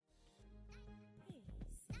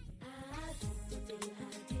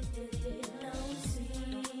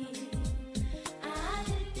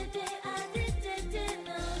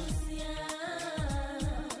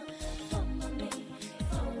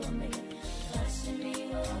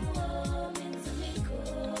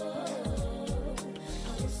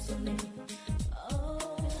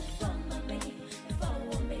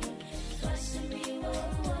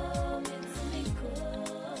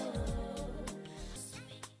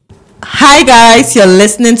Hi guys, you're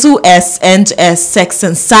listening to S&S Sex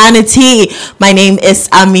and Sanity. My name is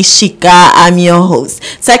Amishika. I'm your host.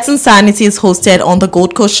 Sex and Sanity is hosted on the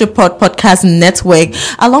Gold Coast Report Podcast Network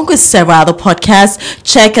along with several other podcasts.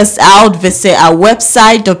 Check us out. Visit our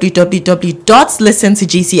website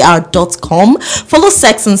www.listentojgcr.com. Follow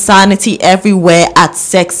Sex and Sanity everywhere at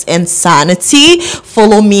Sex and Sanity.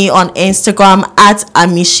 Follow me on Instagram at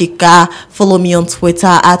Amishika. Follow me on Twitter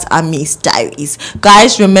at Amis Diaries.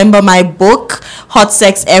 Guys, remember my book Hot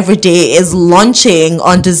Sex Every Day is launching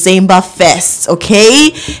on December 1st.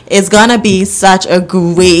 Okay, it's gonna be such a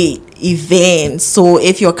great event, so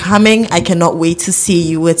if you're coming, I cannot wait to see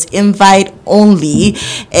you. It's invite only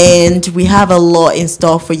and we have a lot in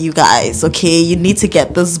store for you guys. Okay, you need to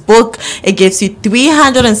get this book. It gives you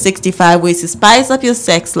 365 ways to spice up your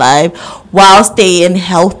sex life while staying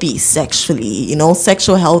healthy sexually. You know,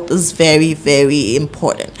 sexual health is very, very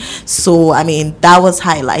important, so I mean that was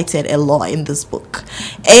highlighted a lot in this book.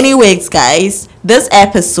 Anyways guys, this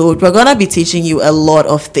episode we're gonna be teaching you a lot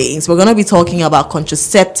of things. We're gonna be talking about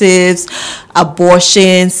contraceptives,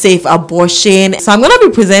 abortion, safe abortion. So I'm gonna be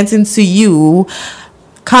presenting to you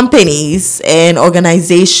companies and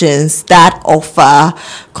organizations that offer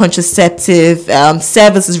contraceptive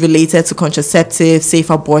services related to contraceptive,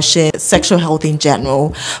 safe abortion, sexual health in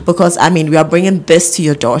general, because I mean we are bringing this to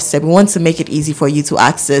your doorstep. We want to make it easy for you to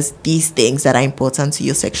access these things that are important to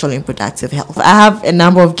your sexual and reproductive health. I have a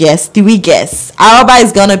number of guests, 3 guests. Araba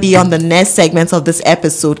is gonna be on the next segment of this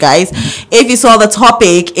episode, guys. If you saw the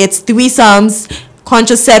topic, it's threesomes,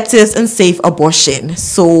 contraceptives and safe abortion,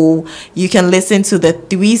 so you can listen to the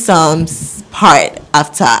threesomes part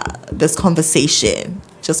after this conversation.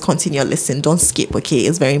 Just continue listening, don't skip, okay?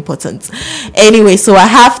 It's very important. Anyway, so I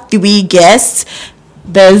have 3 guests.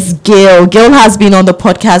 There's Gail. Gail has been on the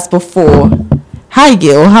podcast before. Hi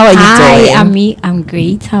Gail, how are you doing? Hi Ami, I'm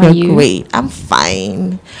great. How are you? Great, I'm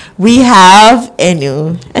fine. We have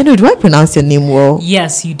Enu. Enu, do I pronounce your name well?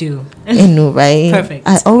 Yes, you do. Enu, right? Perfect.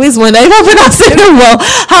 I always wonder if I pronounce it well.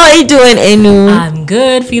 How are you doing, Enu? I'm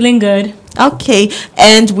good, feeling good. Okay,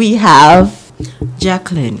 and we have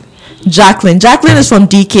Jacqueline. Jacqueline. Jacqueline is from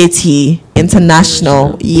DKT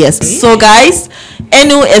International. Yes. So guys,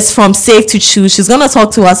 Enu is from Safe to Choose. She's gonna talk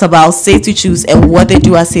to us about Safe to Choose and what they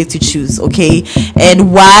do at Safe to Choose, okay?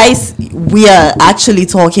 And why we are actually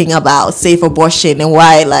talking about safe abortion and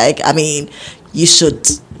why, like, I mean, you should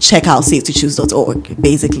check out safetochoose.org,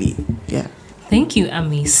 basically. Yeah. Thank you,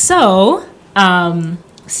 Ami. So,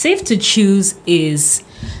 Safe to Choose is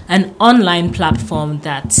an online platform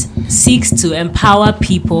that seeks to empower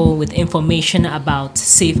people with information about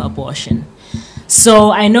safe abortion.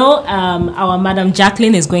 So I know our Madam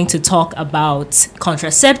Jacqueline is going to talk about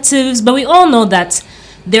contraceptives, but we all know that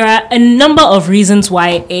there are a number of reasons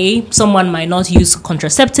why A, someone might not use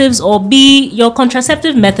contraceptives, or B, your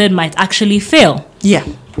contraceptive method might actually fail. Yeah.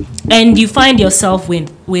 And you find yourself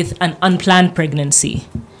with an unplanned pregnancy.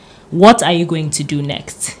 What are you going to do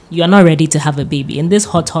next? You are not ready to have a baby in this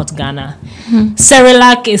hot Ghana.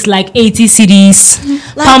 Cerelac is like 80 cedis.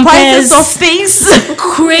 Like Pampers prices of things.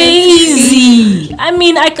 Crazy. I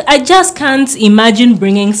mean, I just can't imagine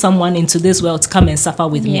bringing someone into this world to come and suffer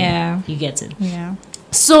with me. Yeah. You get it? Yeah.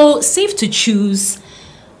 So Safe to Choose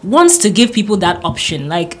wants to give people that option.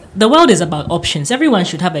 Like, the world is about options. Everyone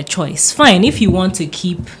should have a choice. Fine, if you want to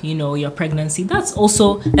keep, your pregnancy, that's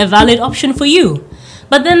also a valid option for you.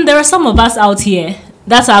 But then there are some of us out here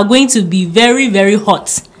that are going to be very, very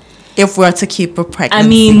hot If we're to keep a pregnancy, I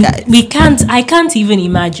mean, guys. I can't even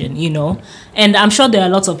imagine, and I'm sure there are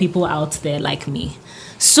lots of people out there like me.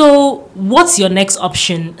 So what's your next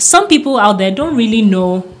option? Some people out there don't really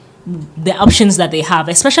know the options that they have,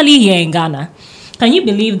 especially here in Ghana. Can you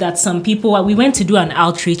believe that some people, we went to do an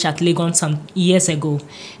outreach at Legon some years ago,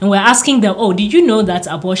 and we're asking them, did you know that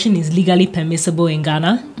abortion is legally permissible in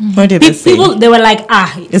Ghana? What did they say? People, they were like,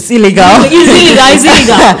 it's illegal. It's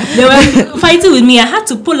illegal. They were fighting with me. I had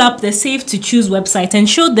to pull up the Safe to Choose website and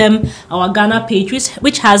show them our Ghana page,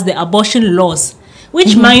 which has the abortion laws,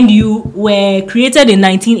 which, mind you, were created in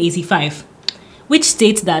 1985, which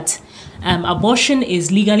states that abortion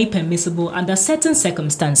is legally permissible under certain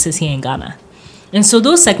circumstances here in Ghana. And so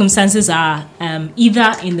those circumstances are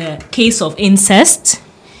either in the case of incest,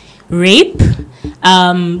 rape,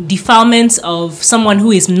 defilement of someone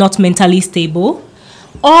who is not mentally stable,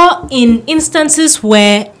 or in instances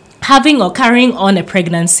where having or carrying on a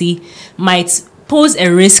pregnancy might pose a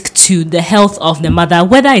risk to the health of the mother,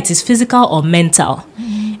 whether it is physical or mental.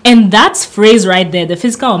 And that phrase right there, the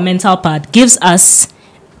physical or mental part, gives us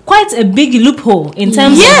quite a big loophole in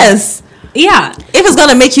terms of Yeah. If it's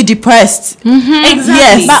gonna make you depressed. Exactly.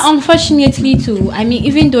 Yes. But unfortunately too, I mean,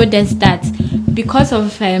 even though there's that, because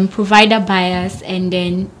of provider bias and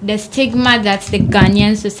then the stigma that the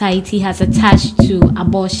Ghanaian society has attached to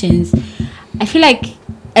abortions, I feel like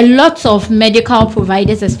a lot of medical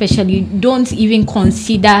providers especially don't even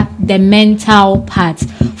consider the mental part.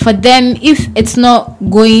 For them, if it's not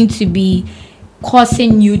going to be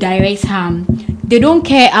causing you direct harm, they don't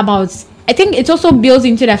care about. I think it also builds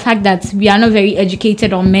into the fact that we are not very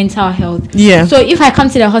educated on mental health. Yeah. So if I come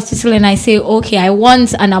to the hospital and I say, okay, I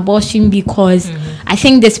want an abortion because I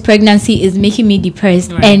think this pregnancy is making me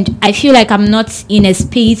depressed, and I feel like I'm not in a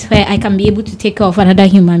space where I can be able to take care of another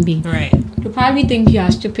human being. Right. You probably think you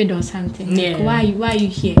are stupid or something. Yeah. Like, why are you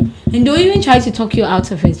here? And they'll even try to talk you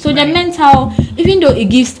out of it. So the mental, even though it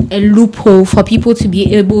gives a loophole for people to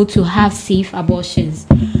be able to have safe abortions,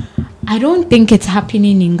 I don't think it's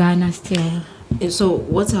happening in Ghana still. And so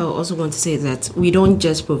what I also want to say is that we don't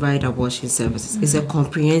just provide abortion services. It's a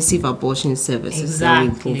comprehensive abortion services that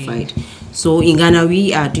we provide. So in Ghana,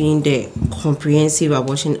 we are doing the comprehensive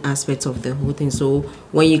abortion aspect of the whole thing. So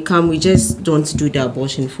when you come, we just don't do the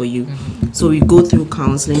abortion for you. So we go through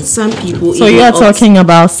counseling. Some people... So you are talking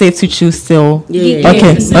about Safe to Choose still? Yeah.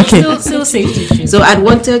 Okay. Still safe to choose. So I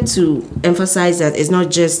wanted to emphasize that it's not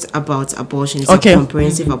just about abortion. It's a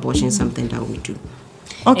comprehensive abortion, something that we do.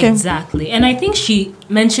 Okay. Exactly. And I think she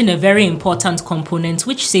mentioned a very important component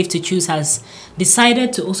which Safe to Choose has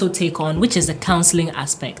decided to also take on, which is the counseling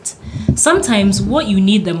aspect. Sometimes what you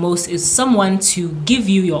need the most is someone to give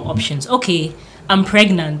you your options. Okay, I'm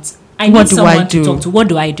pregnant. I need someone to talk to. What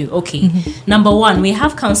do I do? Okay. Number one, we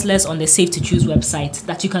have counselors on the Safe to Choose website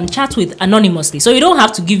that you can chat with anonymously. So you don't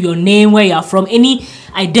have to give your name, where you're from, any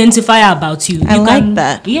identifier about you. I like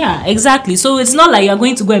that. Yeah, exactly. So it's not like you're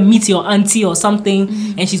going to go and meet your auntie or something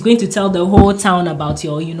and she's going to tell the whole town about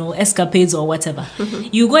your, escapades or whatever.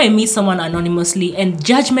 You go and meet someone anonymously and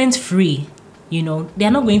judgment free.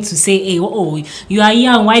 They're not going to say, hey, you are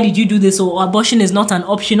young, why did you do this? Or abortion is not an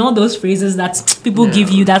option. All those phrases that people give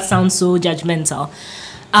you that sound so judgmental.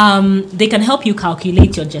 They can help you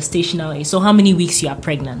calculate your gestational age, so how many weeks you are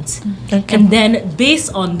pregnant. Okay. And then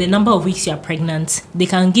based on the number of weeks you are pregnant, they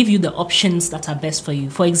can give you the options that are best for you.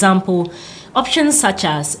 For example, options such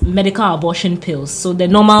as medical abortion pills, so the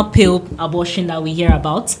normal pill abortion that we hear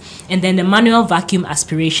about, and then the manual vacuum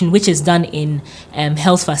aspiration, which is done in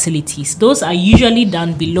health facilities. Those are usually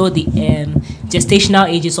done below the gestational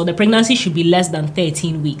ages, so the pregnancy should be less than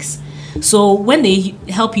 13 weeks. So when they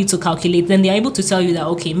help you to calculate, then they're able to tell you that,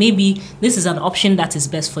 okay, maybe this is an option that is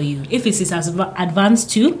best for you. If it is as advanced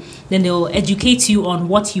too, then they'll educate you on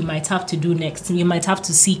what you might have to do next. You might have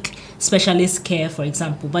to seek specialist care, for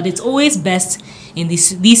example. But it's always best in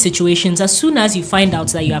these situations, as soon as you find out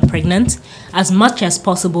that you are pregnant, as much as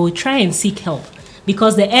possible, try and seek help.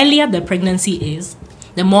 Because the earlier the pregnancy is,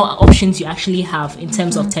 the more options you actually have in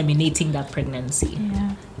terms of terminating that pregnancy.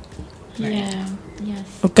 Yeah. Right. Yeah. Yes.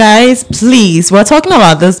 Guys, please, we're talking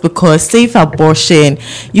about this because safe abortion,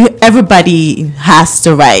 everybody has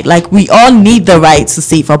the right. Like, we all need the right to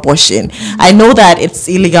safe abortion. I know that it's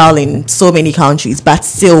illegal in so many countries, but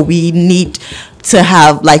still we need to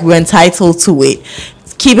have, like, we're entitled to it.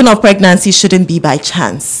 Keeping of pregnancy shouldn't be by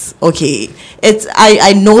chance. Okay,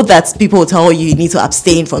 I know that people will tell you need to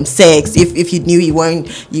abstain from sex if you knew you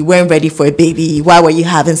weren't ready for a baby. Why were you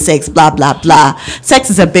having sex? Blah blah blah.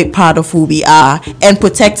 Sex is a big part of who we are, and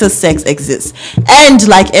protected sex exists. And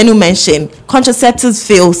like Enu mentioned, contraceptives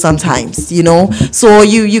fail sometimes. So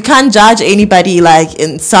you can't judge anybody like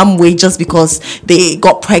in some way just because they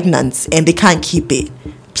got pregnant and they can't keep it.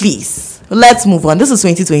 Please. Let's move on. This is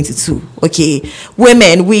 2022. Okay,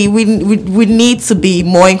 women, we need to be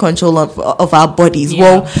more in control of our bodies. Yeah.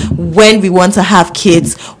 Well, when we want to have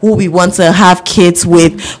kids, who we want to have kids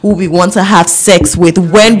with, who we want to have sex with,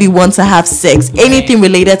 when we want to have sex, anything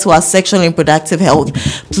related to our sexual and reproductive health.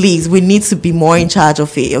 Please, we need to be more in charge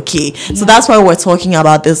of it. Okay, so that's why we're talking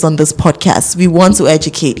about this on this podcast. We want to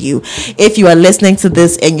educate you. If you are listening to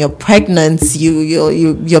this and you're pregnant,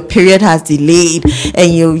 your period has delayed,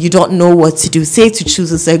 and you don't know what to do, Safe to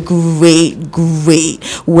Choose is a great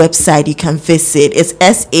website you can visit. It's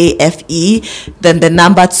SAFE, then the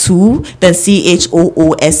number 2, then CHOOSE.org.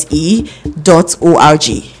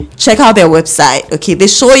 Check out their website. Okay, they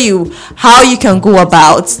show you how you can go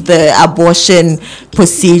about the abortion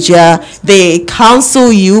procedure. They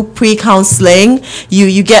counsel you, pre-counseling.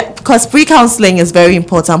 You get, because pre-counseling is very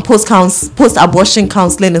important. Post-abortion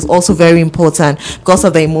counseling is also very important because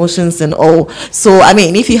of the emotions and all. So I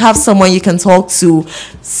mean, if you have someone you can talk to,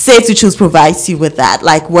 Safe to Choose provides you with that.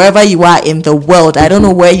 Like, wherever you are in the world, I don't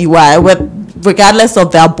know where you are, regardless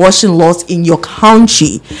of the abortion laws in your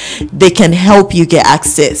country, they can help you get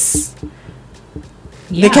access.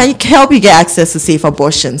 Yeah. They can help you get access to safe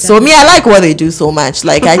abortion. So me, I like what they do so much.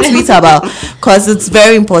 Like I tweet about, because it's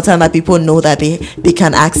very important that people know that they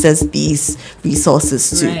can access these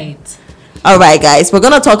resources too. Right. All right, guys, we're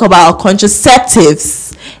gonna talk about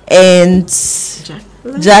contraceptives, and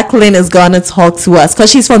Jacqueline is gonna talk to us because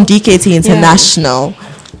she's from DKT International.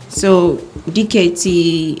 So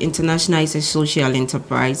DKT International is a social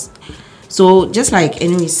enterprise. So just like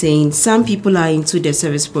Enu is saying, some people are into the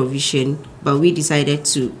service provision, but we decided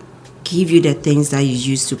to give you the things that you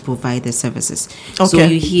use to provide the services. Okay. So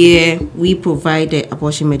you hear we provide the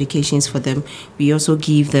abortion medications for them. We also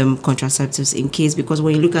give them contraceptives in case, because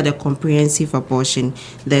when you look at the comprehensive abortion,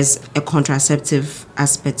 there's a contraceptive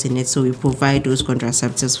aspect in it. So we provide those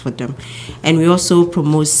contraceptives for them. And we also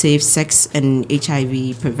promote safe sex and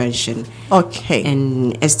HIV prevention. Okay.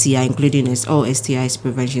 And STI, including all STIs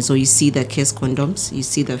prevention. So you see the Kiss condoms, you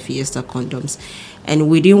see the Fiesta condoms. And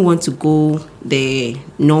we didn't want to go the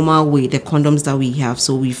normal way, the condoms that we have.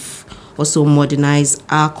 So we've also modernized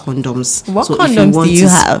our condoms. What so condoms do you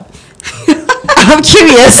have? I'm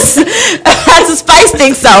curious. How to spice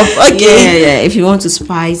things up. Okay. Yeah. If you want to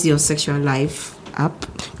spice your sexual life up,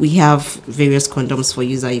 we have various condoms for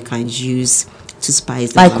you that you can use to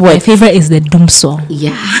spice them Like up. My what? favorite is the Doomsaw.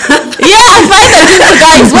 Yeah. Yeah, spice the Doomsaw,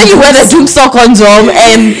 guys. When you wear the Doomsaw condom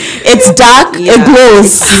and it's dark, it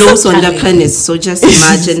glows. It glows on the penis. So just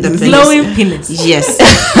imagine the penis. Glowing penis. Yes,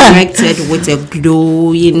 connected with a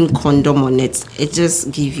glowing condom on it. It just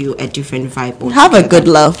gives you a different vibe. Have a good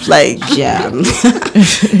love, like. Yeah.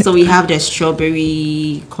 So we have the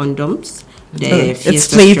strawberry condoms. The It's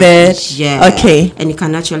Fiesta flavored. strawberry. Yeah. Okay. And you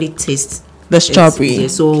can actually taste The strawberry. Yeah,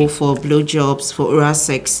 so for blowjobs, for oral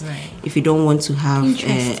sex, Right. if you don't want to have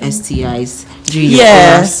STIs during Yeah.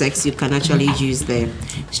 your oral sex, you can actually use the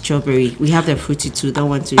strawberry. We have the fruity too. That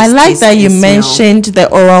one too. I like that you mentioned the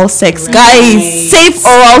oral sex. Guys, safe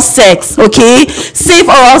oral sex, okay? Safe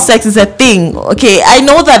oral sex is a thing, okay? I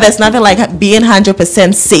know that there's nothing like being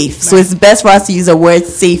 100% safe, so it's best for us to use the word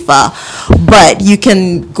safer, but you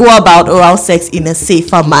can go about oral sex in a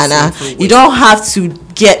safer manner. You don't have to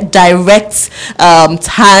get direct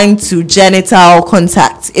time to genital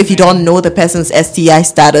contact if you don't know the person's STI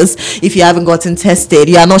status. If you haven't gotten tested,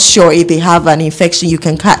 you are not sure if they have an infection you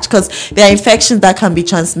can catch, because there are infections that can be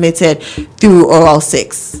transmitted through oral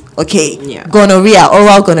sex. Okay, Yeah. gonorrhea,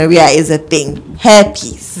 oral gonorrhea is a thing.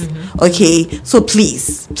 Herpes. Okay, so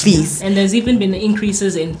please. And there's even been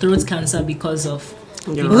increases in throat cancer because of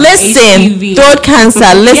Listen, HPV. throat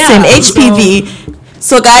cancer. Listen, Yeah, HPV.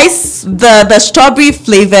 So guys, the strawberry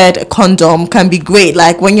flavored condom can be great.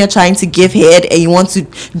 Like when you're trying to give head and you want to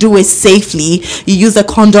do it safely, you use a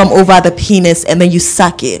condom over the penis and then you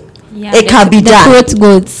suck it. Yeah, It can be done. Throat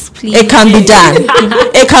goats, please. It can be done.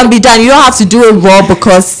 It can be done. You don't have to do it raw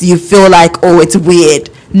because you feel like, oh, it's weird.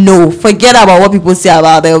 No, forget about what people say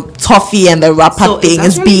about the toffee and the wrapper thing.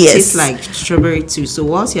 It's BS. Tastes like strawberry too. So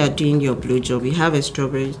whilst you are doing your blowjob, you have a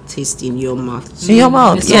strawberry taste in your mouth. In your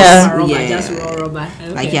mouth, It's yeah. not rubber, Yeah. just raw rubber.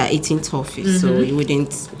 Okay. Like you're eating toffee, so you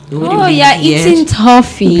wouldn't. Oh, yeah, eating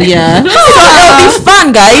toffee. Yeah. So it'll be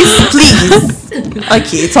fun, guys. Please.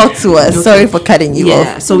 Okay, talk to us. Sorry for cutting you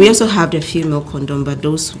Yeah. off. So we also have the female condom, but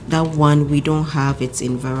that one we don't have it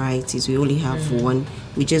in varieties. We only have one.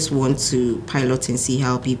 We just want to pilot and see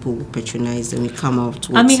how people patronize them. We come out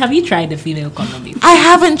with. I mean, have you tried the female condom before? I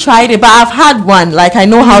haven't tried it, but I've had one. Like I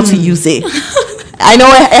know how to use it. I know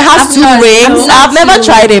it has I've two heard- rings. I've never too.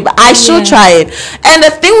 tried it, but I should Yeah. try it. And the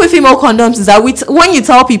thing with female condoms is that when you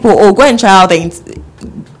tell people, oh, go and try out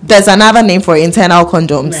there's another name for internal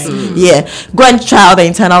condoms. Right. Yeah, go and try out the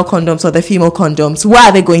internal condoms or the female condoms. Where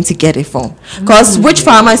are they going to get it from? Because which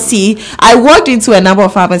pharmacy? I worked into a number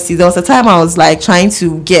of pharmacies. There was a time I was like trying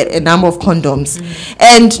to get a number of condoms,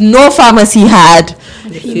 and no pharmacy had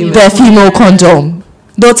the female condom.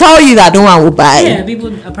 They'll tell you that no one will buy. Yeah,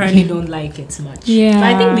 people apparently don't like it much. Yeah. But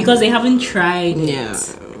I think because they haven't tried Yeah.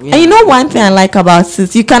 it. And you know one thing I like about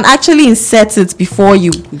it, you can actually insert it before you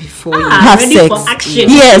Before you have ready sex. for action.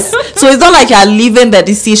 Yes. So it's not like you're leaving the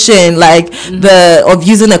decision like of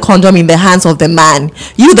using a condom in the hands of the man.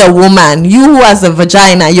 You the woman, you who has a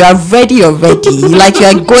vagina, you are ready already. Like you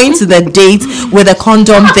are going to the date with a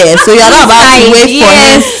condom there. So you're not about to wait for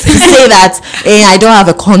him to say that I don't have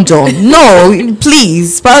a condom. No,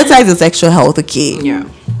 please prioritize your sexual health, okay? Yeah.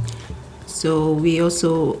 So we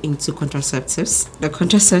also into contraceptives. The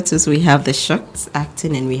contraceptives, we have the short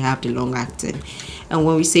acting and we have the long acting. And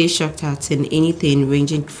when we say short acting, anything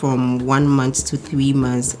ranging from 1 month to 3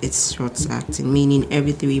 months, it's short acting, meaning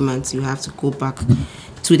every 3 months you have to go back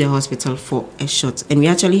to to the hospital for a shot. And we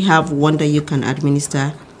actually have one that you can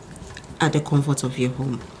administer at the comfort of your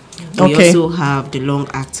home. We also have the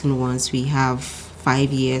long-acting ones. We have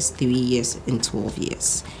 5 years, 3 years, and 12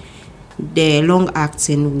 years. The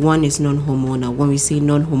long-acting one is non-hormonal. When we say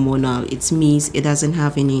non-hormonal, it means it doesn't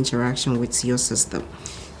have any interaction with your system.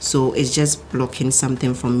 So it's just blocking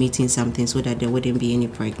something from meeting something so that there wouldn't be any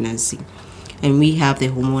pregnancy. And we have the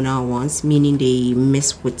hormonal ones, meaning they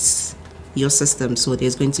mess with your system, so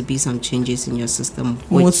there's going to be some changes in your system.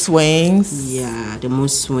 Mood swings. Yeah, the mood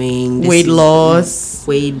swing. Weight loss.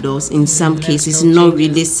 In some cases, not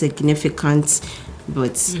really significant,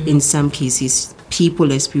 but in some cases, people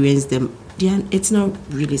experience them. Yeah, it's not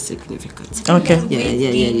really significant. Okay.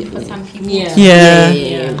 Yeah. For some people.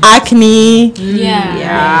 Yeah. Acne.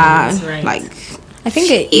 Yeah. That's right. Like, I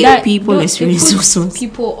think people experience also.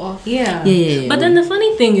 People off. Yeah. But But then the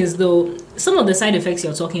funny thing is, though, some of the side effects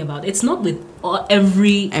you're talking about, it's not with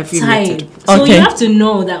every type. method. So Okay. you have to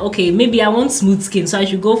know that, okay, maybe I want smooth skin, so I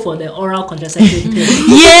should go for the oral contraceptive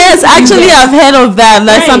pill. Yes, actually, I've heard of that.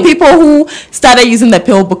 Like some Right. people who started using the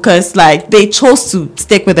pill because, like, they chose to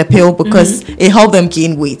stick with the pill because it helped them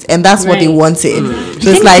gain weight, and that's what they Right. wanted. I So it's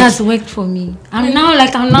think like, that's worked for me. I'm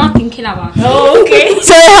now thinking about it. Oh, okay.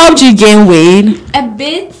 so it helped you gain weight, A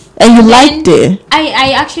bit. and you Then liked it.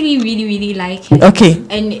 I actually really like it. Okay.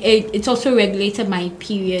 And it also regulated my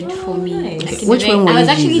period for me. nice. Like in Which a very- one were I was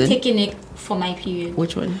you actually using? taking it for my period.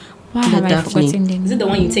 which one? Why The have I Daphne. forgotten the name? Is it the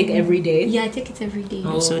one you take every day? Yeah, I take it every day.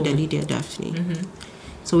 So the Lydia Daphne.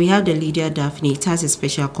 So we have the Lydia Daphne. It has a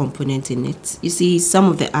special component in it. You see, some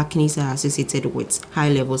of the acnes are associated with high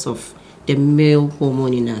levels of the male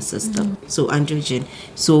hormone in our system, so androgen.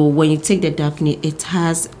 So when you take the Daphne,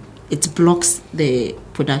 it blocks the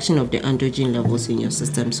production of the androgen levels in your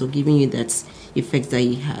system, so giving you that effect that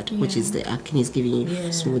you had, which is the acne is giving you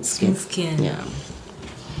smooth skin. Smooth skin. Yeah.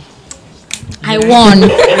 I won.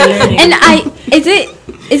 And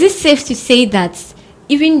is it safe to say that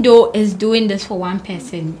even though it's doing this for one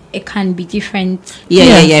person, it can be different?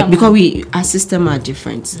 Yeah. Because our system are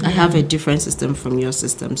different. I have a different system from your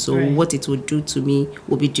system, so Right. what it would do to me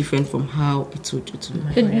will be different from how it would do to me.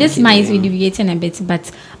 So this might be deviating a bit,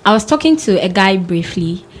 but I was talking to a guy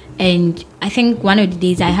briefly, and I think one of the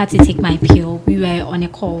days I had to take my pill. We were on a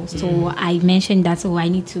call, so I mentioned that, I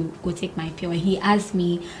need to go take my pill. And he asked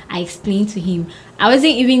me, I explained to him. I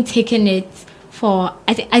wasn't even taking it for,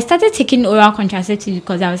 I started taking oral contraceptives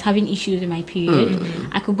because I was having issues with my period.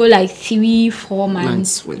 I could go like 3-4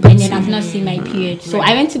 months with and it. then I've not seen my period. So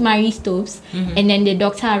I went to Marie Stopes, and then the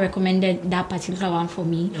doctor recommended that particular one for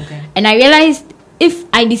me. Okay. And I realized if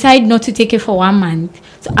I decide not to take it for 1 month,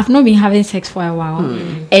 so I've not been having sex for a while.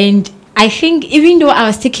 And I think even though I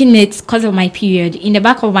was taking it because of my period, in the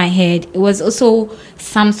back of my head, it was also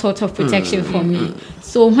some sort of protection for me.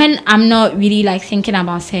 So when I'm not really like thinking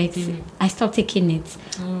about sex, I stopped taking it.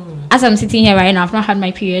 As I'm sitting here right now, I've not had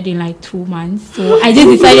my period in like 2 months. So I just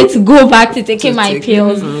decided to go back to taking my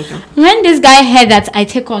pills. When this guy heard that I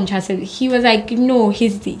take contraceptives, he was like, no,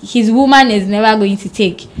 his woman is never going to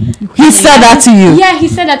take. He said that to you. Yeah, he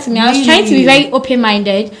said that to me. I was trying to be very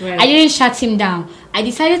open-minded. Right. I didn't shut him down. I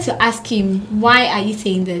decided to ask him, why are you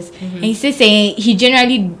saying this? And he said saying he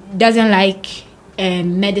generally doesn't like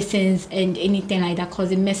medicines and anything like that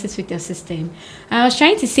because it messes with your system. And I was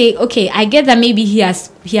trying to say, okay, I get that maybe he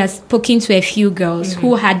has spoken to a few girls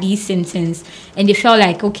who had these symptoms and they felt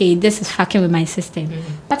like, okay, this is fucking with my system.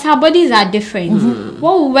 But our bodies are different.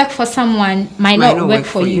 What will work for someone might not work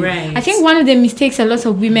for you. Right. I think one of the mistakes a lot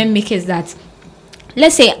of women make is that,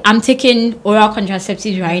 let's say I'm taking oral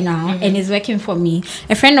contraceptives right now and it's working for me.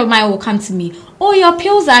 A friend of mine will come to me, oh, your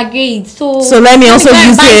pills are great, so let me also go and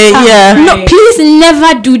use buy it. some." Yeah. No, Right. please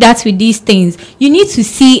never do that with these things. You need to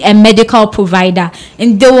see a medical provider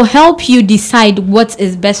and they will help you decide what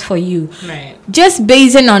is best for you. Right. Just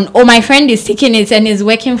basing on, oh, my friend is taking it and it's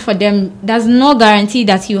working for them, does no guarantee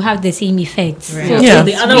that you have the same effects. Right. So So Yeah.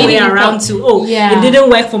 the other really way around important. too. Oh, Yeah. it didn't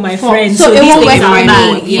work for my friend, so it these won't things work are for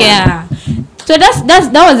bad. me. Yeah. So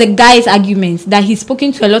that was the guy's argument, that he's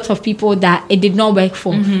spoken to a lot of people that it did not work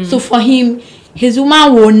for. So for him, his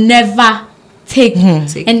woman will never take,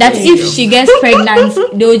 and that if she gets pregnant,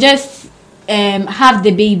 they will just have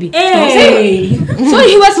the baby. Hey. So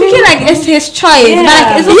he was speaking like it's his choice, but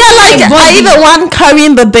like it's also Like, his are body. you the one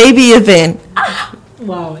carrying the baby even?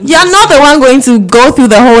 Wow. You're not the one going to go through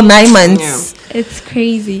the whole 9 months. It's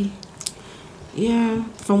crazy. Yeah,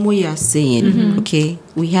 from what you are saying, okay,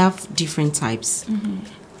 we have different types.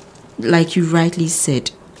 Like you rightly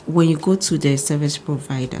said, when you go to the service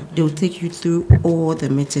provider, they will take you through all the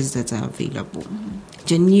methods that are available.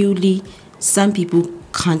 Genuinely, some people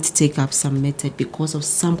can't take up some method because of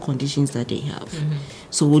some conditions that they have.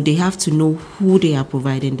 So they have to know who they are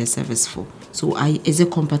providing the service for. So is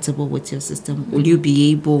it compatible with your system? Will you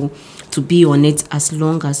be able to be on it as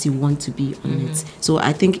long as you want to be on it? So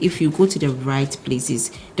I think if you go to the right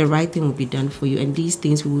places, the right thing will be done for you, and these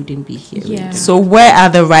things wouldn't be here. Yeah. So where are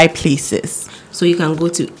the right places? So you can go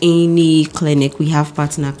to any clinic. We have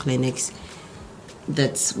partner clinics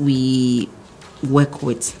that we work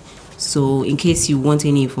with. So in case you want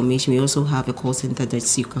any information, we also have a call center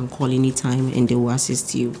that you can call anytime and they will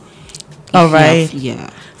assist you. All right.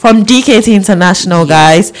 From DKT International,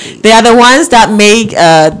 guys. They are the ones that make,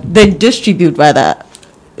 they distribute rather.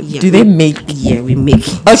 Yeah, Do they make? Yeah, we make.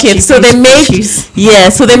 Okay, so they make. Yeah,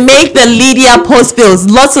 so they make the Lydia Post pills.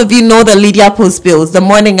 Lots of you know the Lydia Post pills, the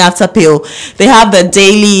morning after pill. They have the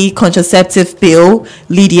daily contraceptive pill,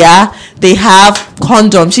 Lydia. They have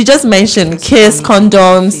condoms. She just mentioned Kiss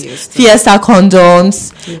condoms, Fiesta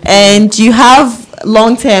condoms, and you have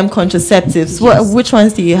long-term contraceptives. Which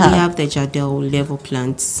ones do you have? We have the Jadel, Level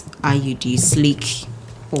Plants, IUD, Sleek,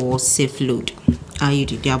 or Safe Load.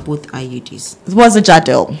 IUD. They are both IUDs. What's a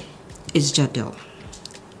Jadel? It's Jadel.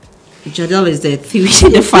 Jadel is the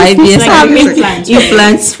 5 years like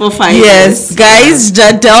implants for 5 years. Yes, guys,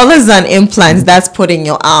 Jadel is an implant that's put in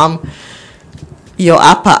your arm, your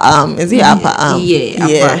upper arm. Is it upper arm?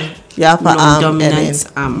 Yeah, your upper arm. Dominant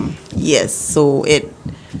arm. Yes, so it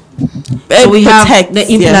we have protects,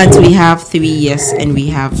 the implant. We have 3 years and we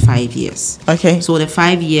have 5 years. Okay. So the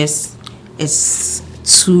 5 years is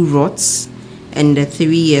 2 rods, and the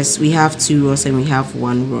 3 years we have 2 rods and we have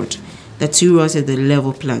 1 rod. The 2 rods is the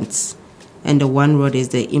level plants, and the 1 rod is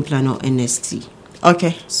the implant or NST.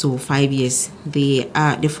 Okay. So 5 years they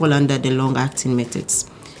fall under the long acting methods.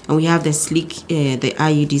 And we have the Sleek, the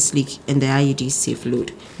IUD Sleek and the IUD Safe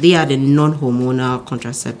Load. They are the non-hormonal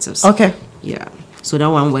contraceptives. Okay. Yeah. So that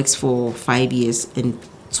one works for 5 years and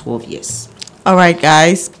 12 years. All right,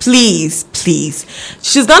 guys. Please.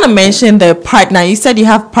 She's going to mention the partner. You said you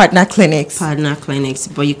have partner clinics. Partner clinics,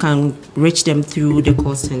 but you can reach them through the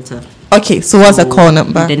call center. Okay, so what's the call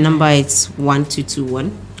number? The number is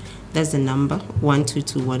 1221. That's the number,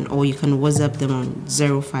 1221. Or you can WhatsApp them on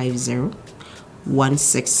 050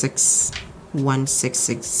 166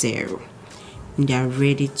 1660. And they are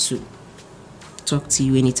ready to talk to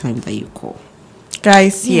you anytime that you call.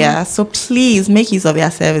 Guys, so please make use of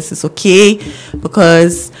their services, okay?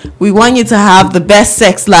 Because we want you to have the best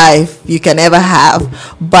sex life you can ever have.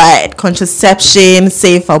 But contraception,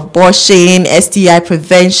 safe abortion, STI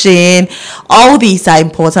prevention, all these are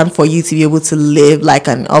important for you to be able to live like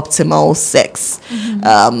an optimal sex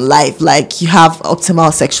life, like you have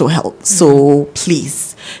optimal sexual health. So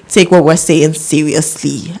please take what we're saying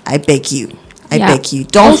seriously. I beg you. I beg you.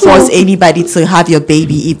 Don't force anybody to have your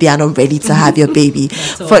baby if they are not ready to have your baby.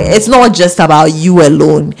 For it's not just about you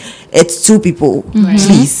alone. It's 2 people,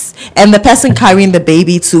 please. And the person carrying the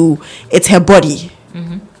baby too, it's her body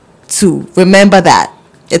too. Remember that.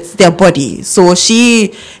 It's their body. So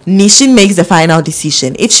she makes the final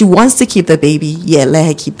decision. If she wants to keep the baby, let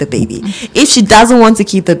her keep the baby. If she doesn't want to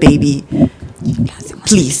keep the baby,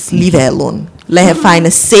 please leave her alone. Let her find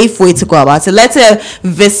a safe way to go about it. Let her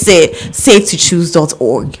visit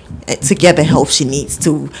safetochoose.org to get the help she needs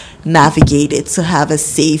to navigate it, to have a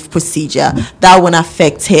safe procedure that won't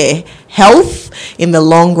affect her health in the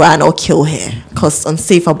long run or kill her. Because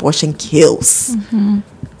unsafe abortion kills.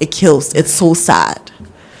 It kills. It's so sad.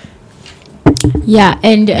 Yeah,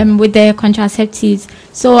 and with the contraceptives,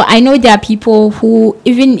 so I know there are people who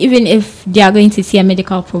even if they are going to see a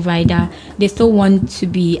medical provider, they still want to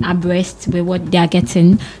be abreast with what they are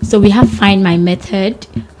getting. So we have Find My Method,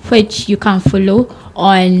 which you can follow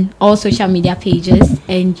on all social media pages,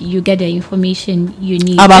 and you get the information you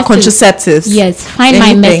need about contraceptives. Yes, Find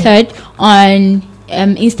My Method on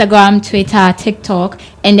Instagram, Twitter, TikTok,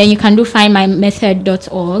 and then you can do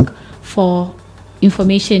findmymethod.org for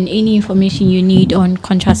information, any information you need on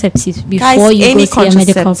contraceptives before you go see a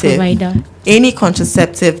medical provider. Any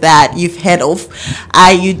contraceptive that you've heard of,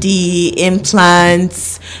 IUD,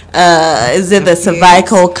 implants, is it the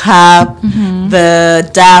cervical cap, the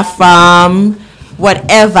diaphragm,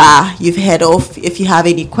 whatever you've heard of. If you have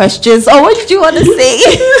any questions, what did you want to say?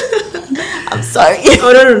 I'm sorry.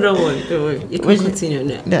 Oh, no, don't worry. You can continue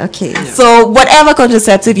now. Okay. Yeah. So whatever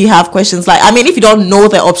contraceptive you have questions like, if you don't know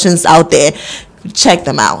the options out there, check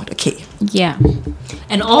them out. Okay. Yeah.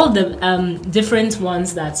 And all the different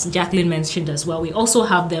ones that Jacqueline mentioned as well, we also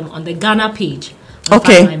have them on the Ghana page can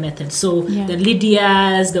Okay. find my method. So the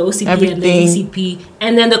Lydias, the OCP, and the Everything. ECP,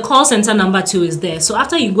 and then the call center number 2 is there. So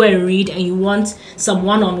after you go and read and you want some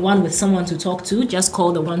one-on-one with someone to talk to, just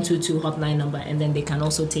call the 122 hotline number, and then they can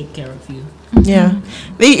also take care of you. Yeah.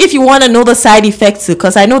 If you want to know the side effects too,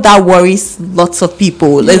 because I know that worries lots of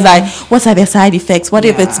people. It's like, what are their side effects? What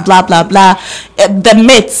if it's blah, blah, blah? The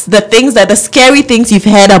myths, the things the scary things you've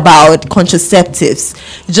heard about contraceptives,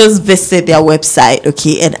 just visit their website,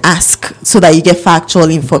 okay, and ask so that you get factual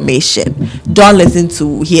information. Don't listen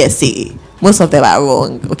to hearsay. Most of them are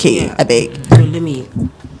wrong. Okay, I beg. So let me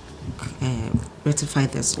rectify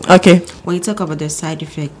this one. Okay. When you talk about the side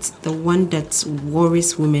effects, the one that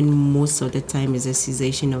worries women most of the time is the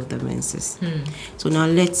cessation of the menses. So now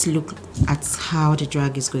let's look at how the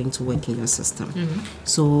drug is going to work in your system.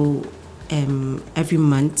 So every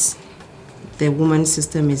month, the woman's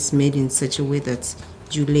system is made in such a way that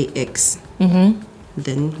you lay eggs.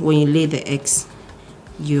 Then when you lay the eggs,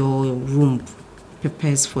 your womb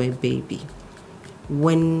prepares for a baby.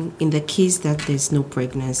 When in the case that there's no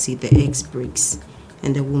pregnancy, the eggs breaks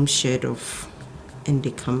and the womb shed off and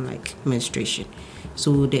they come like menstruation.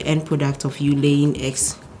 So the end product of you laying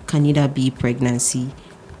eggs can either be pregnancy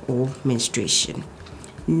or menstruation.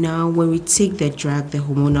 Now when we take the drug, the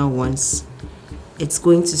hormonal ones, it's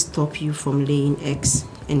going to stop you from laying eggs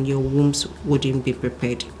and your wombs wouldn't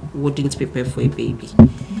prepare for a baby.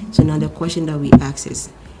 So now the question that we ask is,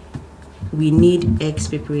 we need eggs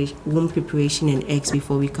preparation, womb preparation and eggs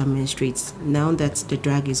before we can menstruate. Now that the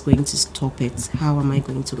drug is going to stop it, how am I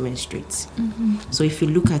going to menstruate? So if you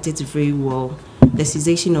look at it very well, the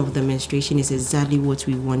cessation of the menstruation is exactly what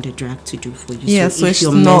we want the drug to do for you. Yeah, so so if it's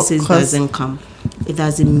your not menses doesn't come, it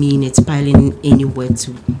doesn't mean it's piling anywhere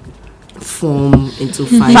to form into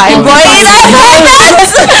fibroid.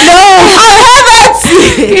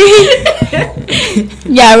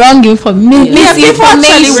 Yeah, wrong information. Yeah, people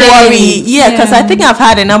actually worry. Yeah, because I think I've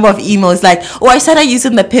had a number of emails like, oh, I started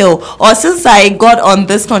using the pill, or since I got on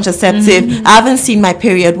this contraceptive, I haven't seen my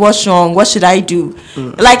period. What's wrong? What should I do?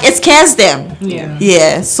 Like, it scares them.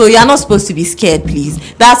 Yeah. So you're not supposed to be scared, please.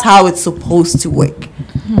 That's how it's supposed to work.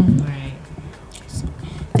 Right.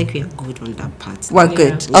 I think we are good on that part. We're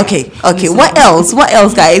good. Okay. What else,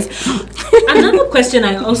 guys? Another question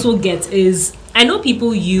I also get is, I know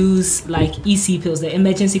people use like EC pills, the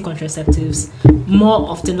emergency contraceptives, more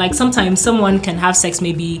often. Like sometimes someone can have sex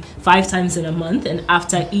maybe 5 times in a month, and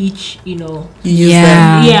after each, after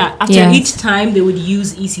each time they would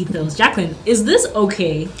use EC pills. Jacqueline, is this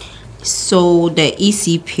okay? So the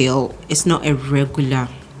EC pill is not a regular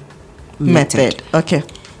method. Okay.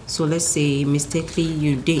 So let's say mistakenly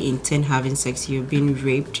you didn't intend having sex, you're being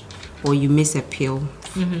raped, or you miss a pill,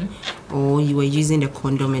 or you were using a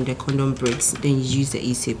condom and the condom breaks, then you use the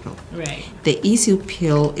EC pill. Right. The EC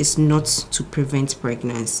pill is not to prevent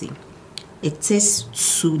pregnancy. It is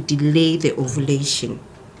to delay the ovulation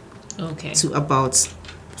to about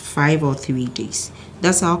 5 or 3 days.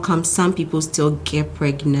 That's how come some people still get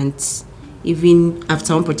pregnant even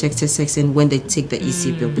after unprotected sex and when they take the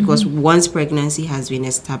EC pill, because once pregnancy has been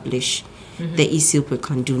established, the EC pill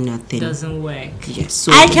can do nothing. Doesn't work. Yes.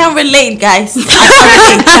 So I can relate, guys. It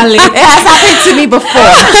has happened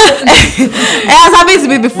to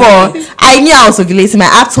me before. I knew I was ovulating. My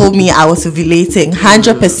app told me I was ovulating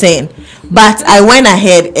 100%. But I went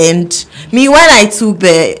ahead and when I took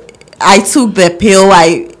the pill,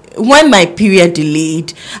 when my period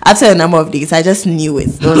delayed after a number of days, I just knew it.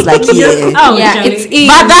 It was like, it's easy.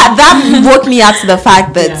 But that woke me up to the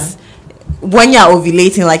fact that when you're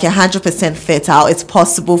ovulating like 100% fertile, it's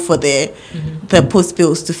possible for the post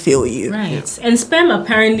pills to fail you. Right. And sperm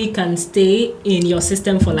apparently can stay in your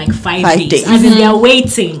system for like 5 5 days. As in they are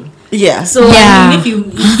waiting. Yeah. So I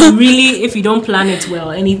mean, if you don't plan it well,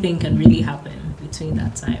 anything can really happen between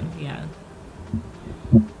that time. Yeah.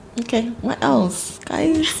 Okay. What else,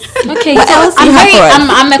 guys? Okay, What so else do you have for us?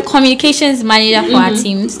 I'm a communications manager for our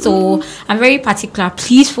team, so I'm very particular.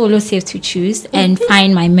 Please follow Safe to Choose and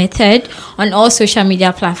find my method on all social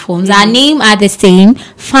media platforms. Our name are the same.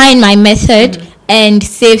 Find my method and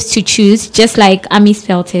Safe to Choose, just like Ami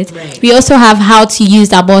spelled it. Right. We also have how to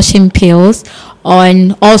use abortion pills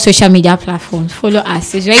on all social media platforms. Follow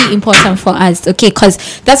us. It's very important for us, okay,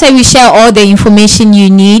 because that's why we share all the information you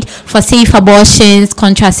need for safe abortions,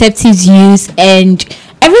 contraceptives use, and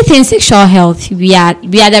everything sexual health. We are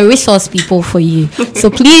the resource people for you. So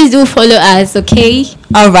please do follow us, okay?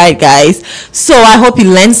 All right, guys. So I hope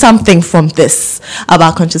you learned something from this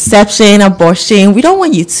about contraception, abortion. We don't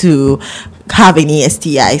want you to have any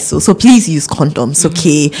STIs, so please use condoms,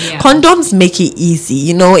 okay? Condoms make it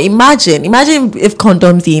easy. Imagine if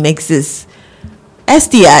condoms didn't exist.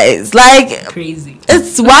 STIs. Like, Crazy.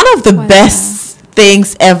 it's one of the best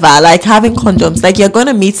things ever. Like having condoms. Like, you're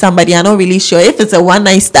gonna meet somebody, you're not really sure if it's a one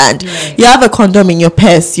night stand. Right. You have a condom in your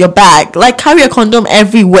purse, your bag. Like, carry a condom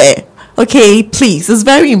everywhere. Okay, please. It's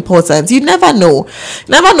very important. You never know.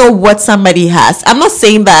 Never know what somebody has. I'm not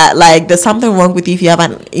saying that like there's something wrong with you if you have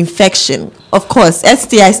an infection. Of course,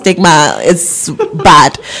 STI stigma is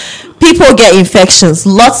bad. People get infections.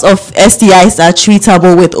 Lots of STIs are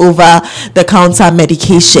treatable with over-the-counter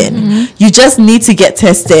medication. You just need to get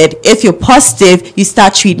tested. If you're positive, you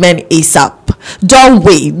start treatment ASAP. Don't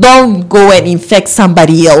wait. Don't go and infect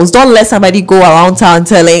somebody else. Don't let somebody go around town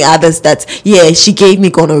telling others that, yeah, she gave me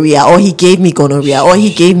gonorrhea, or he gave me gonorrhea, or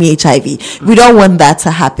he gave me HIV. We don't want that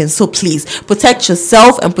to happen. So please protect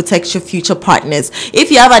yourself and protect your future partners.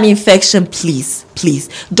 If you have an infection, please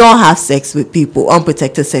don't have sex with people,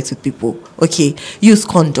 unprotected sex with people. Okay, use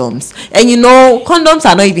condoms. And condoms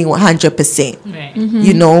are not even 100%.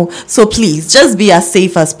 Right. So please just be as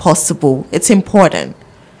safe as possible. It's important.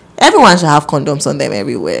 Everyone should have condoms on them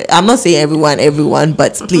everywhere. I'm not saying everyone,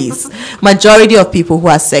 but please. Majority of people who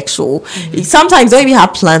are sexual, sometimes don't even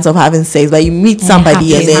have plans of having sex, but you meet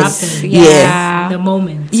somebody and then, The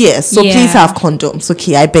moment. yes. So Yeah. please have condoms.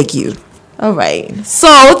 Okay, I beg you. All right. So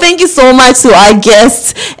thank you so much to our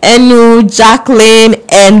guests, Enu, Jacqueline,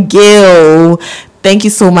 and Gil. Thank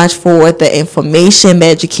you so much for the information, the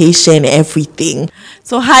education, everything.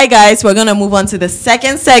 So hi guys, we're going to move on to the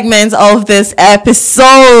second segment of this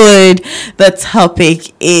episode. The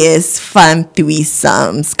topic is fun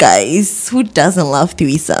threesomes, guys. Who doesn't love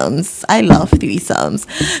threesomes? I love threesomes.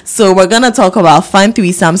 So we're going to talk about fun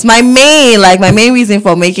threesomes. My main reason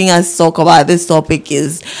for making us talk about this topic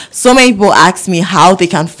is so many people ask me how they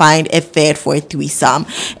can find a third for a threesome.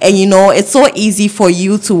 And it's so easy for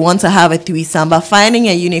you to want to have a threesome, but finding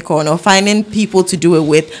a unicorn or finding people to do it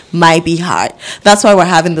with might be hard. That's why we're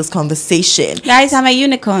having this conversation. Guys, I'm a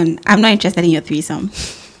unicorn. I'm not interested in your threesome.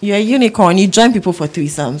 You're a unicorn. You join people for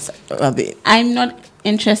threesomes, Rabbit. I'm not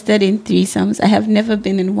interested in threesomes. I have never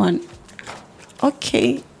been in one.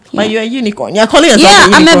 Okay. But you're a unicorn. You're calling yourself Yeah,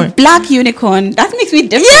 a unicorn. I'm a black unicorn. That makes me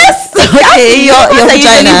different. Yes! Okay, your Unicorns are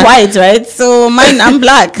usually vagina. white, right? So mine, I'm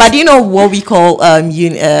black. But do you know what we call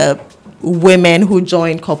women who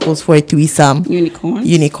join couples for a threesome?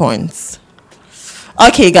 Unicorns.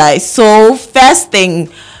 Okay, guys. So first thing,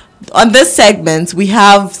 on this segment, we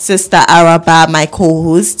have Sister Araba, my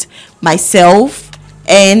co-host, myself,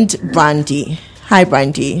 and Brandy. Hi,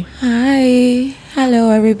 Brandy. Hi. Hello,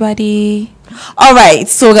 everybody. All right,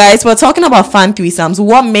 so guys, we're talking about fun threesomes.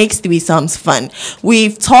 What makes threesomes fun?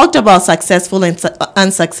 We've talked about successful and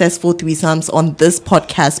unsuccessful threesomes on this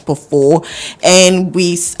podcast before, and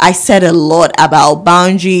I said a lot about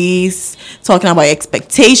boundaries, talking about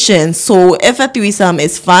expectations. So if a threesome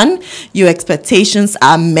is fun, your expectations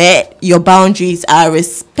are met, your boundaries are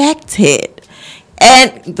respected,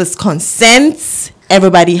 and this consent,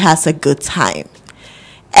 everybody has a good time,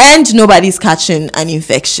 and nobody's catching an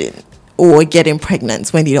infection or getting pregnant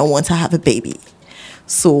when they don't want to have a baby.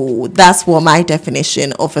 So that's what my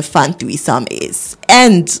definition of a fun threesome is.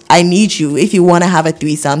 And I need you, if you want to have a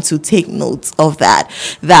threesome, to take note of that.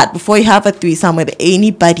 That before you have a threesome with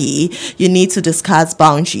anybody, you need to discuss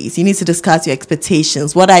boundaries. You need to discuss your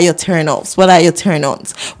expectations. What are your turn-offs? What are your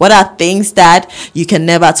turn-ons? What are things that you can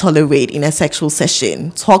never tolerate in a sexual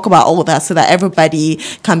session? Talk about all that so that everybody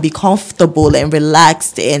can be comfortable and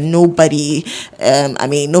relaxed and nobody's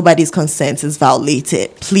consent is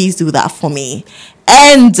violated. Please do that for me.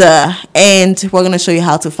 And we're going to show you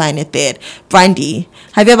how to find a third. Brandy,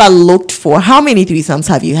 have you ever looked for, how many threesomes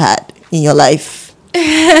have you had in your life?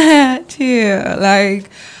 Yeah, like,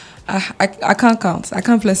 I can't count. I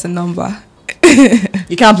can't place a number.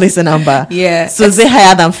 You can't place a number? Yeah. So is it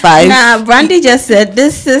higher than 5? Nah, Brandy just said,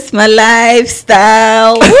 this is my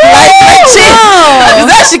lifestyle. Is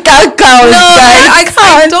that she can't count?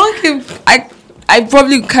 I don't keep, I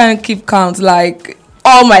probably can't keep count, like,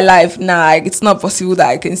 all my life. Nah, it's not possible that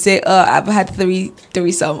I can say, I've had 3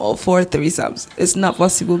 threesomes or 4 threesomes. It's not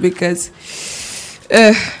possible because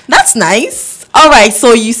that's nice. All right,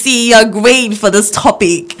 so you see, you're great for this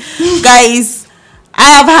topic. Guys, I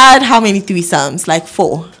have had how many threesomes? Like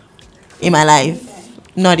 4 in my life.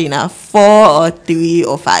 Not enough. 4 or 3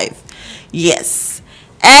 or 5. Yes.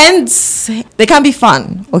 And they can be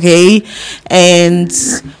fun, okay? And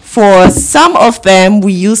for some of them,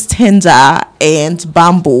 we use Tinder and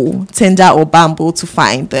Bumble, Tinder or Bumble, to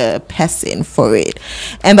find the person for it.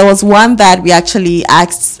 And there was one that we actually I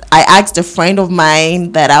asked a friend of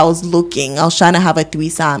mine that I was trying to have a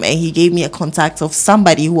threesome, and he gave me a contact of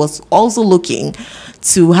somebody who was also looking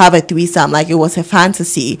to have a threesome, like it was a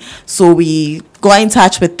fantasy. So we got in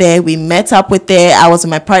touch with her. We met up with her. I was with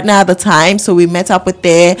my partner at the time, so we met up with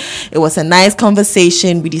her. It was a nice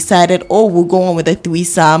conversation. We decided, we'll go on with a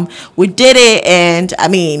threesome. We did it, and I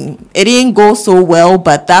mean, it didn't go so well,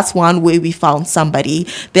 but that's one way we found somebody.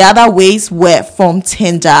 The other ways were from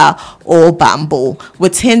Tinder or Bumble.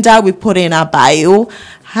 With Tinder, we put in our bio,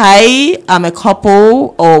 hi, I'm a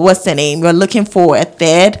couple, or what's the name? We're looking for a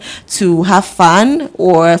third to have fun,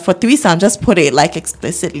 or for threesome, just put it like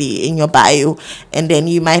explicitly in your bio, and then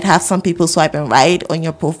you might have some people swiping right on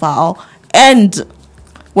your profile. And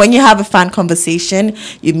when you have a fun conversation,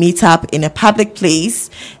 you meet up in a public place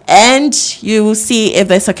and you see if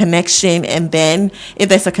there's a connection, and then if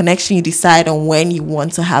there's a connection, you decide on when you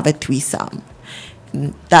want to have a threesome.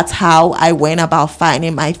 That's how I went about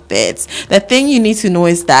finding my thirds. The thing you need to know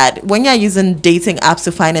is that when you're using dating apps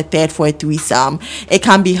to find a third for a threesome, it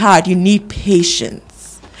can be hard. You need patience.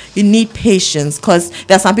 Because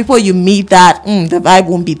there's some people you meet that the vibe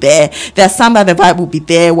won't be there. There's some that the vibe will be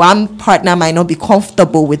there. One partner might not be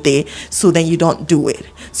comfortable with it, so then you don't do it.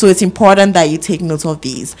 So it's important that you take note of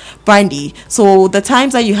these. Brandy, so the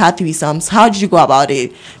times that you had threesomes, how did you go about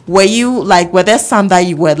it? Were there some that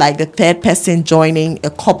you were like the third person joining a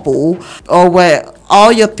couple, or were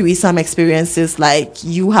all your threesome experiences like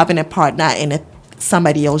you having a partner and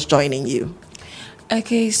somebody else joining you?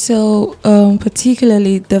 Okay, so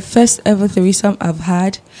particularly the first ever threesome I've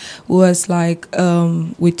had was like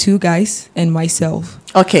with two guys and myself.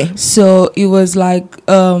 Okay. So it was like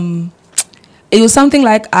it was something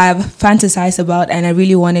like I've fantasized about and I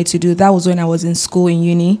really wanted to do. That was when I was in school in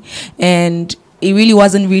uni, and it really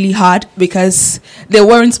wasn't really hard because they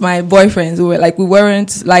weren't my boyfriends.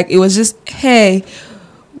 It was just, hey,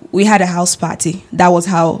 we had a house party. That was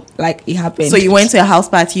how like it happened. So you went to a house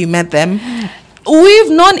party, you met them? We've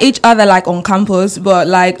known each other like on campus, but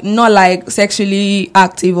like not like sexually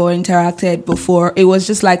active or interacted before. It was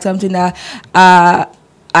just like something that I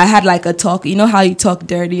had like a talk. You know how you talk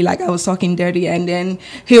dirty? Like I was talking dirty, and then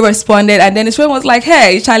he responded, and then his friend was like,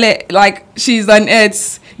 "Hey, Charlie, like she's on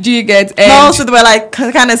it. Do you get?" And no, so they were like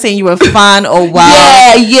kind of saying you were fun or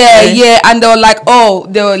wow. Yeah. And they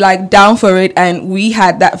were like down for it, and we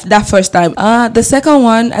had that first time. The second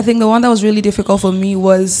one, I think the one that was really difficult for me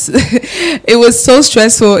was, it was so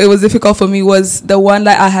stressful. It was difficult for me was the one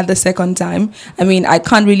that I had the second time. I mean, I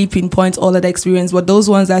can't really pinpoint all of the experience, but those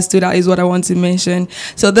ones that stood out is what I want to mention.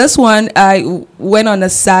 So this one, I went on a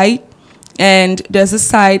site. And there's a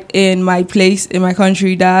site in my place, in my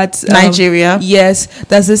country, that Nigeria. Yes,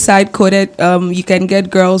 there's a site coded. You can get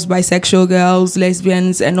girls, bisexual girls,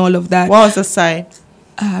 lesbians, and all of that. What was the site?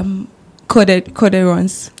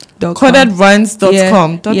 Codedruns.com.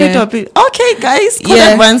 Codedruns.com. Okay, guys,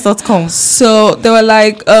 codedruns.com. So there were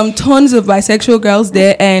like tons of bisexual girls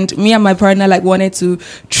there, and me and my partner like wanted to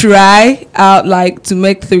try out like to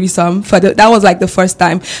make threesome that was like the first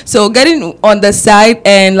time. So getting on the site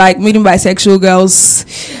and like meeting bisexual girls,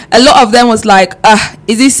 a lot of them was like,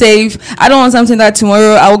 is it safe? I don't want something that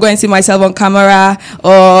tomorrow I will go and see myself on camera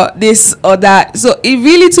or this or that. So it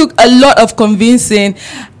really took a lot of convincing.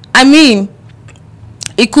 I mean,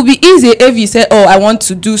 it could be easy if you say, I want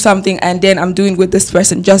to do something and then I'm doing with this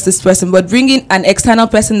person, just this person. But bringing an external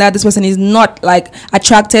person that this person is not like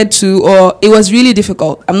attracted to, or it was really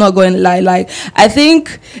difficult. I'm not going to lie. Like, I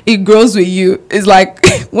think it grows with you. It's like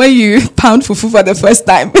when you pound fufu for the first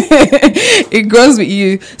time, it grows with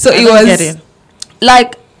you. So it was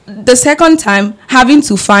like the second time having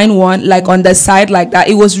to find one like on the side like that,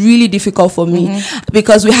 it was really difficult for me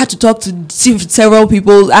because we had to talk to several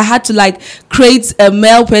people. I had to like create a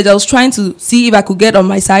mail page. I was trying to see if I could get on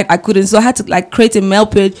my side. I couldn't, so I had to like create a mail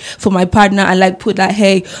page for my partner and like put that,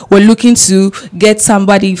 hey, we're looking to get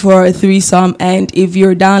somebody for a threesome, and if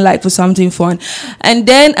you're down like for something fun. And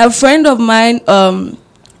then a friend of mine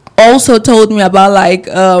also told me about like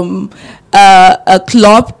a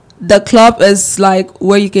club. The club is like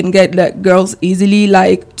where you can get like girls easily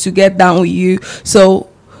like to get down with you. So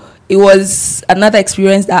it was another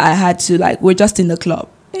experience that I had to like, we're just in the club.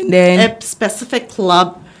 And then a specific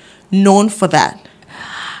club known for that.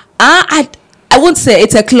 I wouldn't say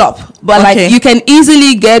it's a club, but like you can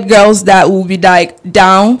easily get girls that will be like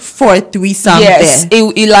down for a threesome. Yes,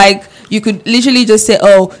 it like you could literally just say,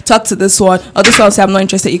 talk to this one, or this one say I'm not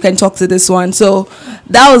interested. You can talk to this one. So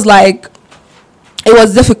that was like it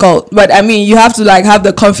was difficult, but I mean, you have to like have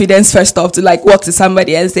the confidence first off to like walk to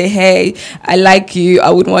somebody and say, "Hey, I like you. I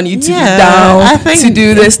would want you to be down to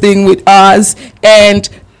do this thing with us." And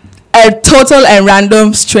a total and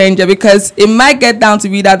random stranger, because it might get down to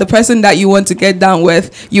be that the person that you want to get down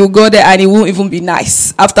with, you go there and it won't even be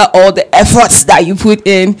nice after all the efforts that you put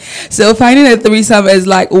in. So finding a threesome is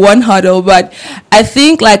like one hurdle, but I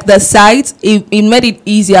think like the site, it made it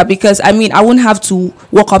easier, because I mean, I wouldn't have to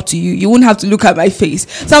walk up to you. You wouldn't have to look at my face.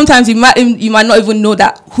 Sometimes you might not even know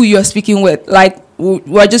that who you're speaking with. Like,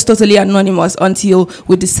 we're just totally anonymous until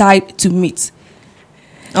we decide to meet.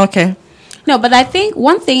 Okay. No, but I think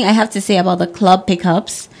one thing I have to say about the club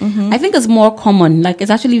pickups, I think it's more common. Like, it's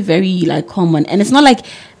actually very like common, and it's not like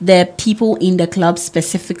the people in the club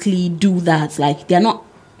specifically do that. Like, they're not.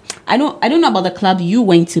 I don't know about the club you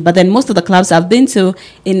went to, but then most of the clubs I've been to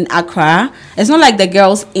in Accra, it's not like the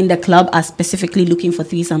girls in the club are specifically looking for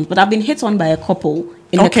threesomes. But I've been hit on by a couple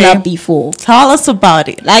in the club before. Tell us about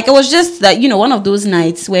it. Like, it was just that, you know, one of those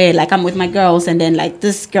nights where like I'm with my girls, and then like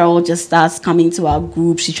this girl just starts coming to our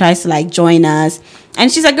group. She tries to like join us,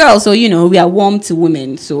 and she's a girl, so you know, we are warm to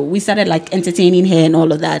women, so we started like entertaining her and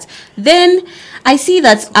all of that. Then I see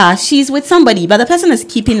that she's with somebody, but the person is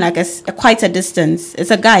keeping like quite a distance. It's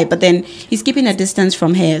a guy, but then he's keeping a distance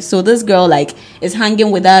from her. So this girl like is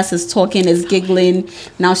hanging with us, is talking, is giggling.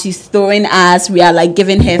 Now she's throwing us. We are like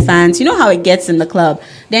giving her fans. You know how it gets in the club.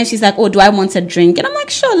 Then she's like, "Oh, do I want a drink?" And I'm like,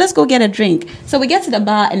 "Sure, let's go get a drink." So we get to the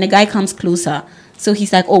bar, and the guy comes closer. So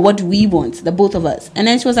he's like, "Oh, what do we want?" The both of us. And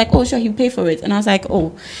then she was like, "Oh, sure, he'll pay for it." And I was like,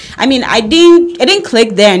 "Oh," I mean, it didn't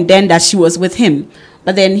click there and then that she was with him.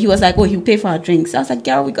 But then he was like, "Oh, he'll pay for our drinks." So I was like,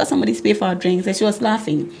 "Girl, we got somebody to pay for our drinks." And she was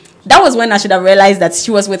laughing. That was when I should have realized that she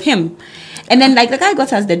was with him. And then like the guy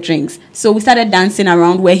got us the drinks. So we started dancing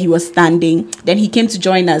around where he was standing. Then he came to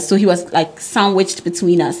join us. So he was like sandwiched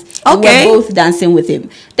between us. Okay. We were both dancing with him.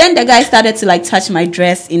 Then the guy started to like touch my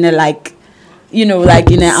dress in a like, you know,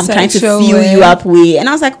 like in a I'm trying to feel you up way. And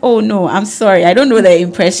I was like, "Oh no, I'm sorry. I don't know the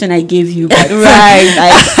impression I gave you, but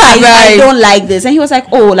I don't like this." And he was like,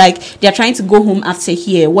 "Oh, like they're trying to go home after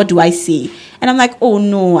here. What do I say?" And I'm like, "Oh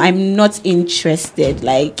no, I'm not interested."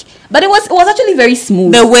 Like, but it was actually very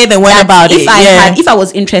smooth. The way they went about it. If I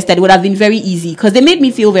was interested, it would have been very easy, because they made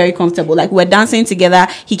me feel very comfortable. Like, we're dancing together.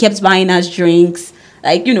 He kept buying us drinks.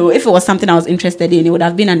 Like, you know, if it was something I was interested in, it would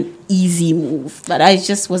have been an easy move. But I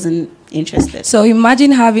just wasn't interested. So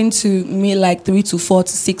imagine having to meet like 3 to 4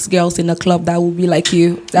 to 6 girls in a club that would be like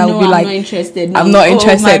you. That would be like, I'm not interested. No. I'm not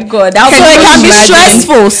interested. Oh my God, So it can be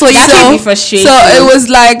stressful. So can be frustrating. So it was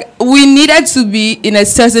like we needed to be in a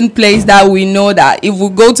certain place that we know that if we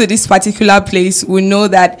go to this particular place, we know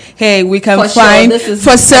that, hey, we can find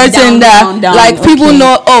for certain that like people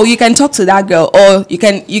know, oh, you can talk to that girl, or you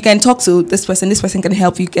can talk to this person. This person can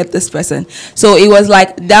help you get this person. So it was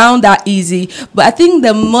like down that easy. But I think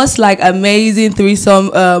the most like amazing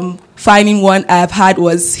threesome finding one I've had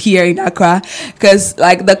was here in Accra, because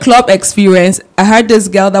like the club experience, I heard this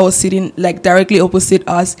girl that was sitting like directly opposite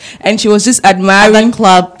us, and she was just admiring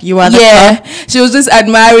club. You are the club. She was just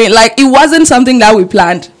admiring. Like, it wasn't something that we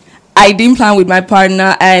planned. I didn't plan with my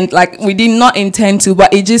partner, and like we did not intend to,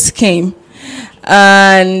 but it just came.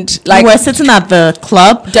 And like, we were sitting at the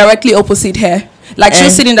club directly opposite her. Like, she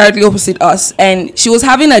was sitting directly opposite us, and she was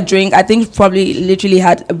having a drink. I think probably literally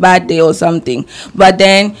had a bad day or something. But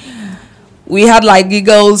then we had like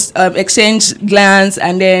giggles, exchanged glance,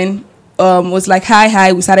 and then was like,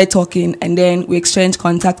 hi. We started talking, and then we exchanged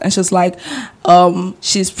contact, and she was like,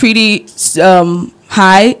 she's pretty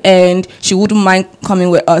high, and she wouldn't mind coming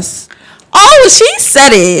with us. Oh, she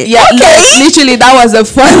said it. Yeah, okay. Literally, that was the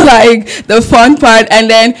fun part. And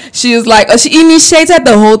then she was like, she initiated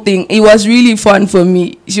the whole thing. It was really fun for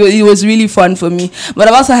me. It was really fun for me. But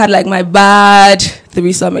I've also had like my bad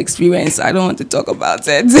threesome experience. I don't want to talk about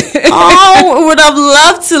it. Oh, we would have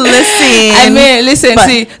loved to listen. I mean, listen,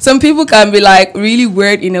 see, some people can be like really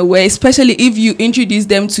weird in a way, especially if you introduce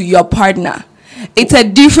them to your partner. It's a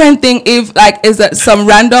different thing if like it's some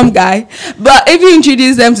random guy, but if you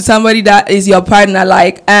introduce them to somebody that is your partner,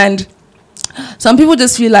 like, and some people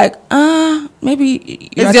just feel like maybe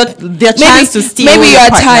it's their chance to steal. Maybe you're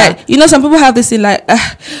partner. tired. You know, some people have this thing like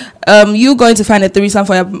you going to find a threesome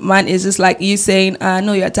for your man is just like you saying,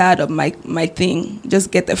 no, you're tired of my thing. Just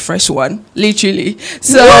get a fresh one, literally.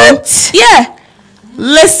 So what? Yeah.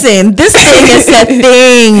 Listen, this thing is a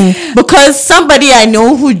thing, because somebody I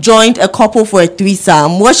know who joined a couple for a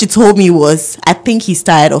threesome, what she told me was, I think he's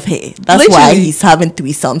tired of her. That's why he's having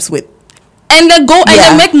threesomes with. And they go and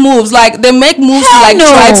they make moves. Like, they make moves to like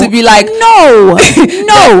try to be like, no.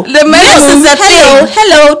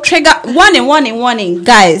 Hello, trigger, warning,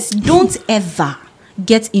 guys, don't ever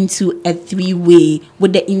get into a three-way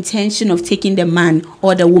with the intention of taking the man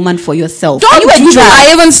or the woman for yourself. Don't do that.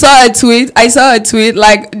 I even saw a tweet. I saw a tweet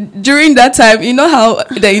like during that time. You know how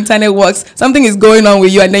the internet works. Something is going on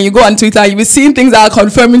with you, and then you go on Twitter. You be seeing things that are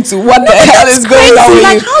confirming to what the hell is going on with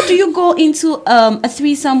like, you. how do you go into a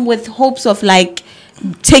threesome with hopes of like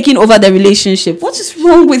taking over the relationship? What is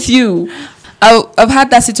wrong with you? I've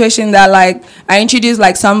had that situation that like I introduced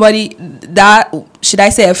like somebody that, should I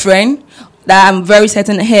say a friend, that I'm very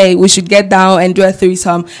certain, hey, we should get down and do a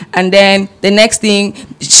threesome. And then the next thing,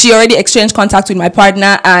 she already exchanged contact with my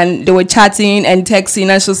partner and they were chatting and texting,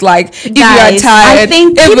 and she was like, if you are tired, I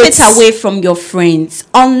think keep it away from your friends.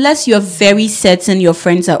 Unless you're very certain your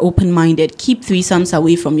friends are open-minded, keep threesomes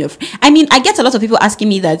away from your I mean, I get a lot of people asking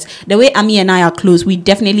me that the way Ami and I are close, we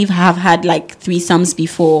definitely have had like threesomes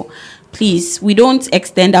before. Please, we don't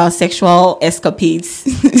extend our sexual escapades.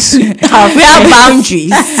 We have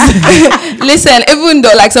boundaries. Listen, even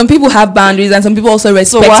though like some people have boundaries and some people also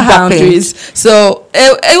respect boundaries. So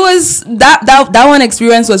it was that one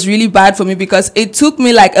experience was really bad for me because it took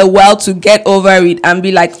me like a while to get over it and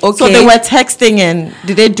be like, okay. So they were texting, and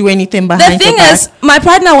did they do anything behind the thing your back? is, my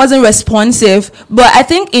partner wasn't responsive, but I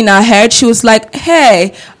think in her head she was like,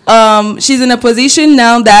 hey, she's in a position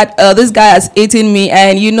now that this guy has eaten me,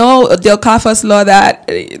 and you know the Okafor's law that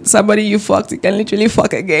somebody you fucked, you can literally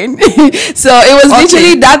fuck again. So it was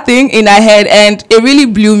literally that thing in her head, and it really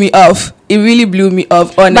blew me off. It really blew me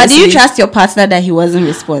off, honestly. But do you trust your partner that he wasn't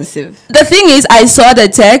responsive? The thing is, I saw the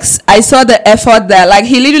text, I saw the effort there. Like,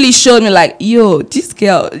 he literally showed me, like, yo, this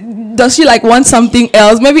girl, does she, like, want something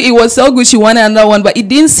else? Maybe it was so good she wanted another one, but it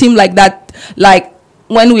didn't seem like that, like,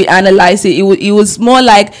 when we analyzed it, it was more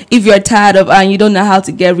like, if you're tired of her and you don't know how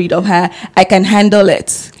to get rid of her, I can handle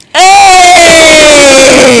it. That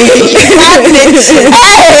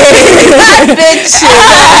bitch.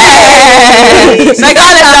 My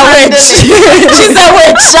God is a witch. She's a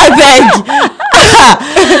witch, I beg.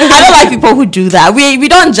 I don't like people who do that. We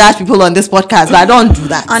don't judge people on this podcast, but I don't do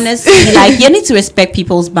that. Honestly, like, you need to respect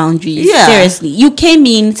people's boundaries. Yeah. Seriously. You came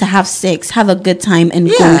in to have sex, have a good time, and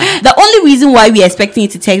go. Yeah. The only reason why we're expecting you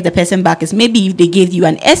to take the person back is maybe if they gave you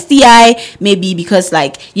an STI, maybe because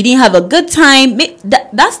like you didn't have a good time.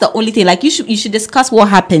 That's the only thing. Like, you should discuss what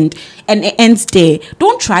happened and it ends there.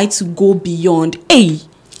 Don't try to go beyond. Hey.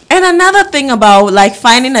 And another thing about like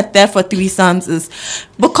finding a third for threesomes is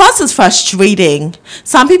because it's frustrating,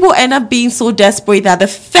 some people end up being so desperate that the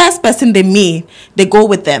first person they meet, they go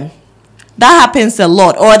with them. That happens a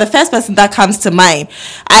lot. Or the first person that comes to mind.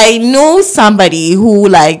 I know somebody who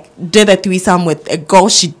like did a threesome with a girl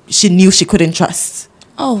she knew she couldn't trust.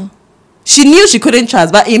 Oh. She knew she couldn't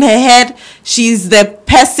trust, but in her head, she's the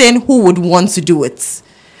person who would want to do it.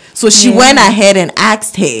 So she went ahead and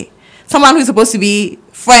asked her, someone who's supposed to be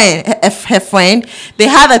her friend. They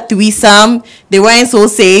had a threesome. They weren't so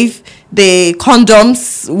safe. The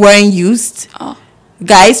condoms weren't used. Oh.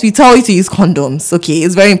 Guys, we tell you to use condoms. Okay,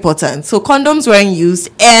 it's very important. So condoms weren't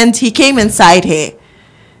used, and he came inside her,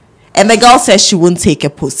 and the girl said she wouldn't take a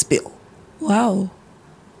post pill. Wow.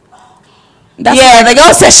 The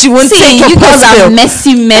girl said she won't take a post pill.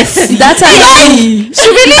 Messy. That's like she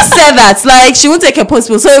really said that. Like, she won't take a post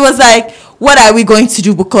pill. So it was like, what are we going to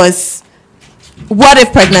do? Because what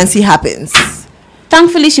if pregnancy happens?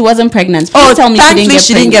 Thankfully, she wasn't pregnant. Please tell me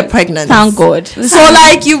she didn't get pregnant. Thank God. So,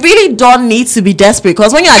 like, you really don't need to be desperate,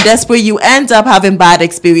 because when you're desperate, you end up having bad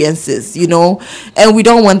experiences, you know, and we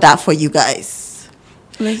don't want that for you guys.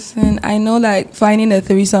 Listen, I know like finding a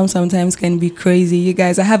threesome sometimes can be crazy. You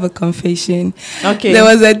guys, I have a confession. Okay. There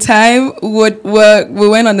was a time we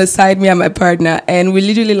went on the side, me and my partner, and we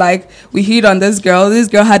literally like, we hit on this girl. This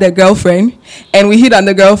girl had a girlfriend, and we hit on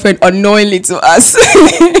the girlfriend unknowingly to us.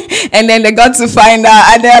 And then they got to find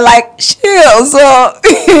out, and they're like, chill. So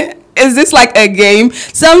is this like a game?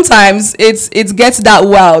 Sometimes it gets that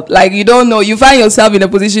wild. Like, you don't know. You find yourself in a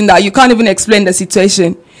position that you can't even explain the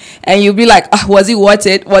situation. And you'll be like, was it worth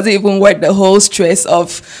it? Was it even worth the whole stress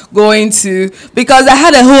of going to? Because I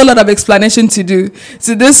had a whole lot of explanation to do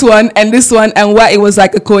to this one and why it was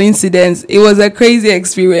like a coincidence. It was a crazy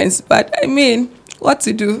experience. But I mean, what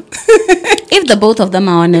to do? If the both of them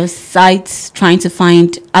are on a site trying to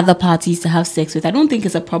find other parties to have sex with, I don't think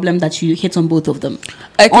it's a problem that you hit on both of them.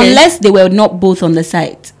 Okay. Unless they were not both on the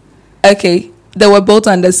site. Okay. They were both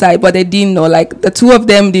on the site, but they didn't know. Like, the two of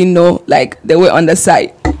them didn't know, like, they were on the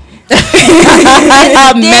site.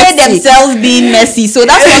 They themselves being messy, so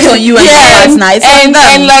that's not on you and your partner. It's on them.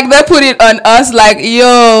 And like they put it on us, like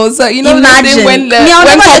yo. So you know, Imagine when I'll when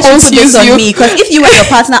never let couples you put use this on you, me, because if you and your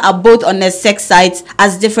partner are both on a sex site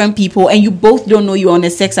as different people and you both don't know you're on a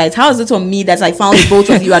sex site, how is it on me that I found both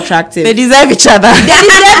of you attractive? They deserve each other. They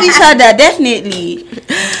deserve each other, definitely.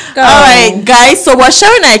 All right, guys. So we're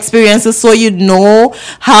sharing our experiences so you know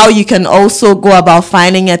how you can also go about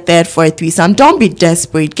finding a third for a threesome. Don't be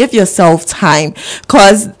desperate. Give yourself time,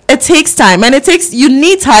 because it takes time, and you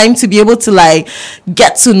need time to be able to like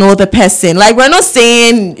get to know the person. Like, we're not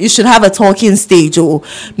saying you should have a talking stage or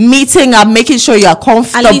meeting up, making sure you are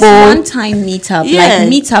comfortable. At least one time meet up, Yeah. like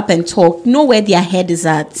meet up and talk. Know where their head is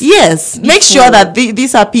at. Yes, make sure that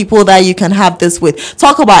these are people that you can have this with.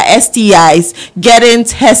 Talk about STIs, getting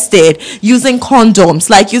tested, using condoms,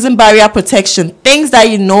 like using barrier protection, things that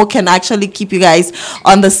you know can actually keep you guys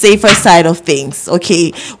on the safer side of things.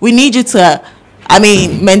 Okay, we need you to,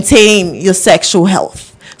 maintain your sexual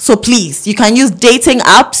health. So please, you can use dating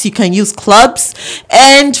apps, you can use clubs,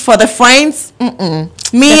 and for the friends,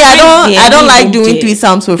 I don't like doing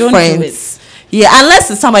threesomes with friends. Yeah,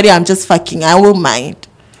 unless it's somebody I'm just fucking, I won't mind.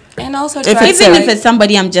 and also If try it's to, Even like, if it's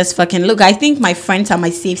somebody I'm just fucking, look, I think my friends are my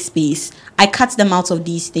safe space. I cut them out of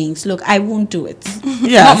these things. Look, I won't do it.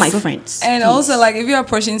 Yeah, Not my friends. and please. also, like, if you're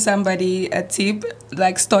approaching somebody, a tip,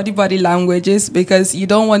 like, study body languages, because you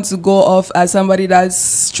don't want to go off as somebody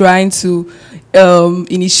that's trying to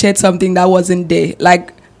initiate something that wasn't there.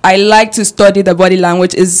 Like, I like to study the body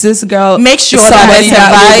language. Is this girl Make sure somebody that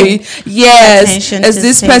that there's a will be, yes, Attention is to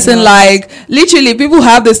this person signals. like, literally, people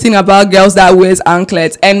have this thing about girls that wears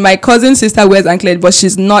anklets, and my cousin's sister wears anklet, but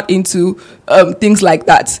she's not into things like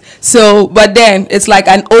that. So, but then it's like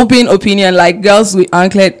an open opinion, like girls with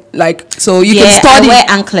anklet, like, so you can study. I wear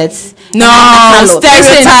anklets. No,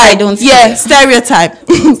 Stereotype. I don't Yeah, stereotype.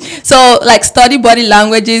 So, like, study body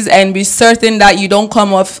languages and be certain that you don't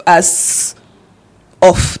come off as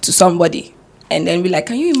off to somebody, and then be like,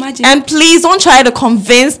 can you imagine? And please don't try to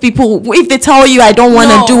convince people. If they tell you I don't want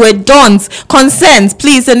to No. do it, don't. Consent,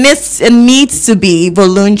 please. It needs to be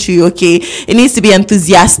voluntary, okay? It needs to be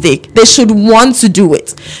enthusiastic. They should want to do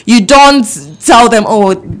it. You don't tell them,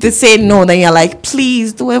 oh, they say no, then you're like,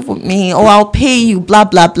 please do it with me, or I'll pay you, blah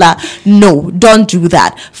blah blah. No, don't do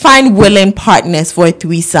that. Find willing partners for a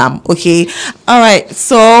threesome, okay? All right,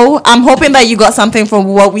 so I'm hoping that you got something from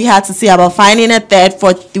what we had to say about finding a third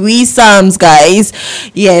for threesomes, guys.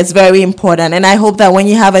 Yeah, it's very important, and I hope that when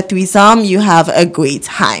you have a threesome, you have a great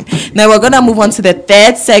time. Now we're gonna move on to the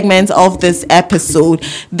third segment of this episode.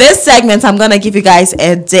 This segment, I'm gonna give you guys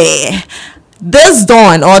a day.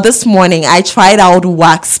 This morning, I tried out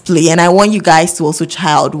wax play, and I want you guys to also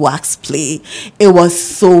try out wax play. It was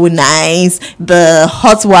so nice. The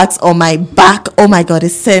hot wax on my back, oh my god, it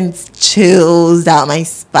sends chills down my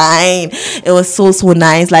spine. It was so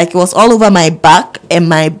nice. Like, it was all over my back and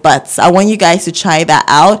my butt. I want you guys to try that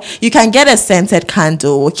out. You can get a scented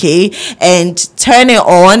candle, okay, and turn it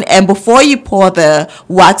on, and before you pour the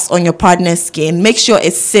wax on your partner's skin, make sure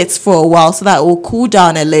it sits for a while so that it will cool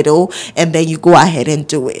down a little, and then you go ahead and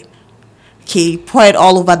do it. Okay, pour it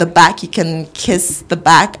all over the back. You can kiss the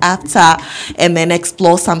back after, and then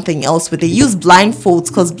explore something else with it. Use blindfolds,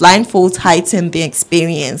 because blindfolds heighten the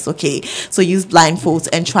experience. Okay, so use blindfolds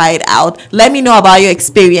and try it out. Let me know about your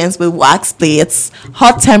experience with wax play. It's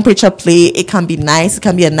hot temperature play. It can be nice. It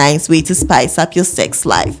can be a nice way to spice up your sex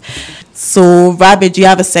life. So, Rabbit, do you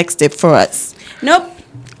have a sex tip for us? Nope.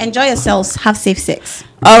 Enjoy yourselves. Have safe sex.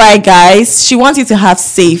 All right, guys. She wants you to have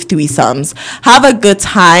safe threesomes. Have a good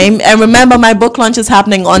time. And remember, my book launch is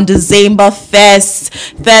happening on December 1st.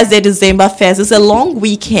 Thursday, December 1st. It's a long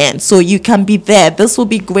weekend, so you can be there. This will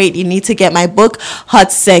be great. You need to get my book,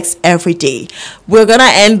 Hot Sex Every Day. We're going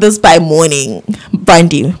to end this by mourning.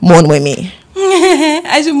 Brandy, mourn with me.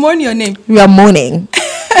 I should mourn your name. We are mourning.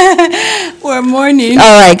 We're mourning.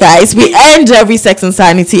 All right, guys. We end every Sex and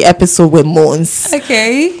Sanity episode with moans.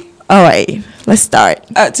 Okay. All right. Let's start.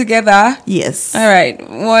 Together. Yes. All right.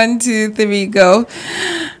 1, 2, 3, go.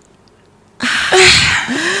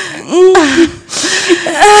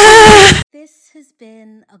 This has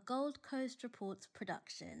been a Gold Coast Reports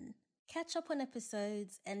production. Catch up on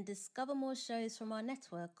episodes and discover more shows from our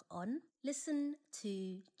network on listen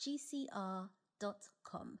to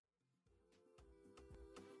gcr.com.